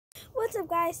What's up,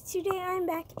 guys? Today I'm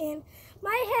back and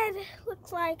my head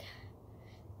looks like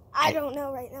I don't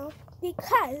know right now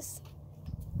because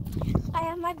I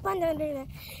have my bun under there and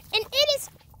it is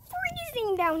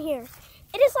freezing down here.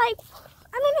 It is like,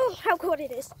 I don't know how cold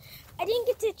it is. I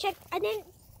didn't check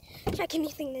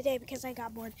anything today because I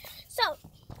got bored. So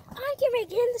I get ready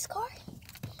to get in this car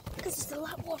because it's a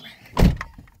lot warmer.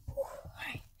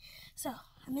 Alright, so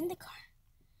I'm in the car.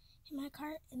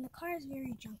 And the car is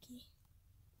very junky.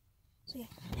 So yeah,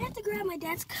 I have to grab my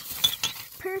dad's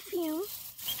perfume.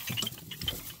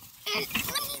 And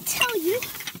let me tell you.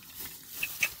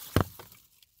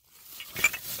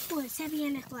 Oh, it's heavy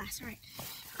and it's glass. Alright,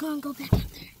 go back up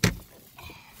there.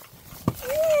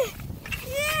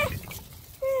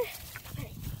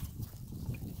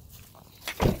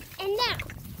 And now,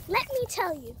 let me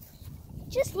tell you,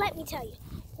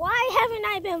 why haven't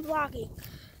I been vlogging?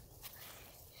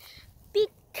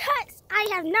 Because I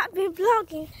have not been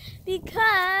vlogging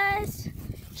because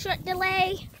short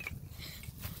delay,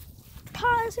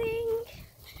 pausing,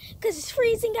 because it's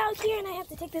freezing out here and I have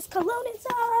to take this cologne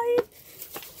inside.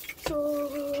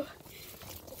 So,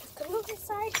 take this cologne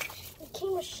inside. The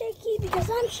camera's shaky because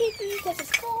I'm shaky because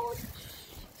it's cold.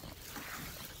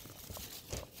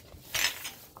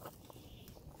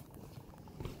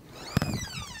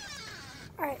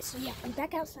 Alright, so yeah, I'm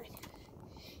back outside.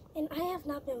 And I have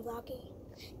not been vlogging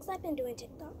because I've been doing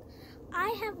TikTok.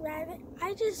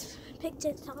 I just picked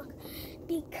TikTok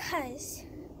because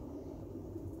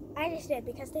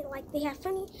they have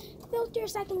funny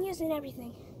filters I can use and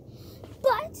everything.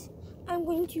 But I'm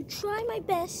going to try my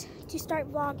best to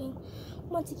start vlogging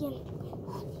once again.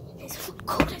 It's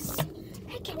cold as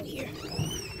heck out here.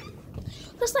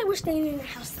 Looks like we're staying in the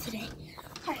house today.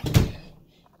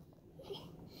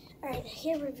 Alright,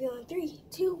 here we're reviewing 3,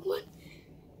 2, 1.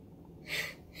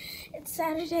 It's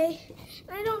Saturday,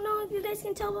 and I don't know if you guys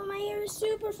can tell, but my hair is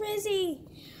super frizzy.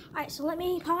 Alright, so let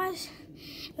me pause.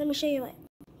 Let me show you what.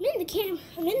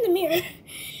 I'm in the mirror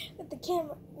with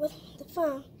the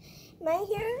phone. My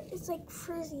hair is like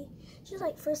frizzy. It's just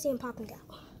like frizzy and popping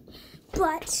out.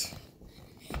 But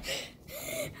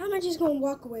how am I just gonna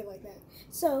walk away like that?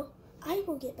 So I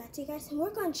will get back to you guys, and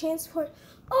we're gonna transport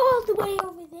all the way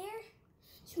over there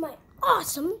to my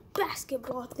awesome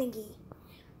basketball thingy.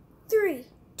 3,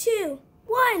 2,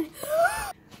 1.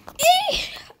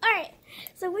 Alright,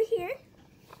 so we're here.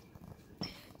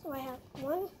 So I have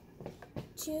 1,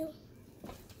 2,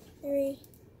 3,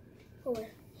 4.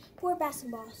 4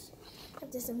 basketballs. I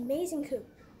have this amazing hoop.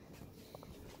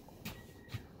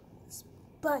 It's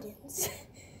buttons.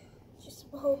 Just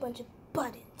a whole bunch of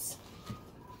buttons.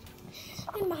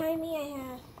 And behind me I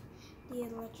have the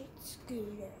electric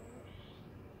scooter.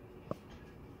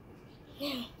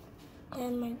 Now,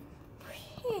 and my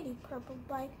pretty purple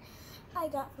bike I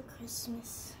got for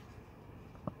Christmas.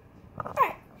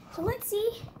 Alright, so let's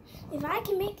see if I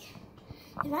can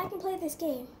play this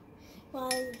game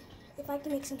if I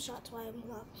can make some shots while I'm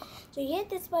vlogging. So you hit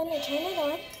this button and turn it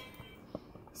on.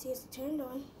 See, it's turned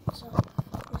on. So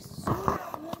it's zoom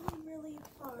really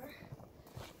far.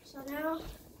 So now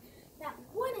that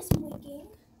one is blinking,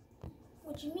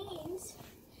 which means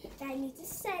that I need to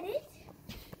set it.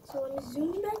 So I'm going to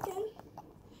zoom back in.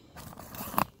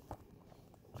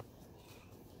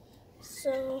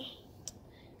 So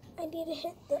I need to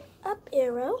hit the up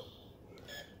arrow.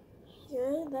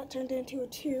 Here, that turned into a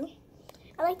 2.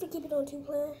 I like to keep it on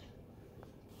 2-player.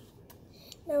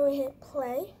 Now we hit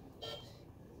play.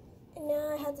 And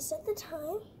now I have to set the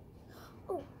time.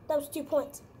 Oh, that was 2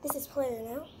 points. This is player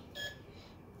now.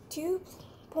 2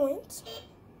 points.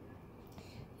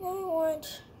 Now I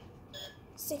want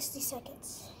 60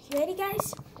 seconds. You ready,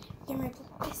 guys? Get ready to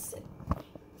play this.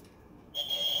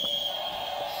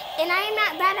 And I am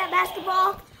not bad at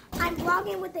basketball. I'm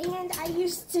vlogging with the hand I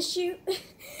used to shoot.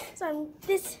 So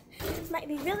this might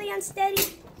be really unsteady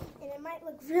and it might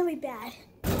look really bad.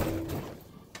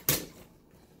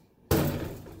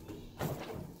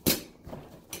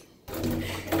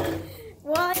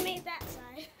 Well, I made that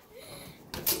side.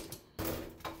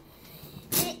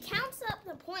 And it counts up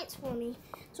the points for me.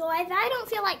 So if I don't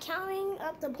feel like counting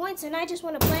up the points and I just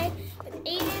want to play with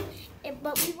Aiden,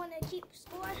 but we want to keep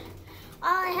score, all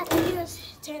I have to do is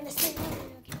turn this thing on and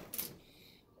it'll count.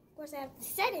 Of course, I have to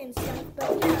set it and stuff, but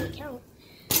yeah, it'll count.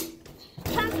 It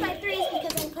counts by 3s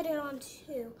because I put it on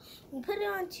 2. When you put it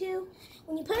on 2,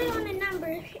 when you put it on a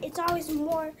number, it's always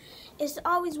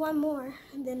one more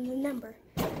than the number.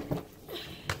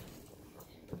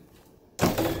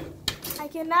 I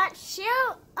cannot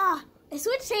shoot. I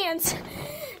switched hands.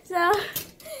 So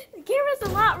the camera's a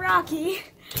lot rocky.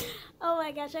 Oh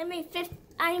my gosh, I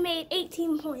made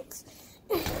 18 points.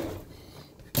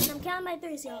 And I'm counting down by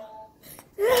 3, y'all.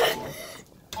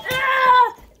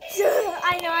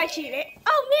 I know I cheated.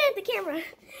 Oh man, the camera.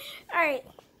 Alright.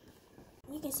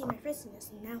 You can see my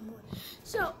friskiness now more.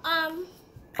 So,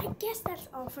 I guess that's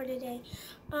all for today.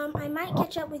 I might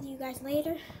catch up with you guys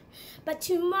later. But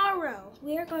tomorrow,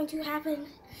 we are going to have a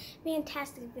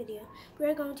fantastic video.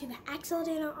 We're going to the Axel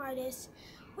Dano Artist.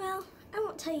 Well, I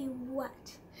won't tell you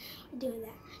what we're doing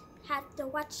that. Have to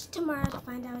watch tomorrow to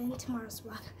find out in tomorrow's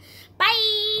vlog.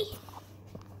 Bye!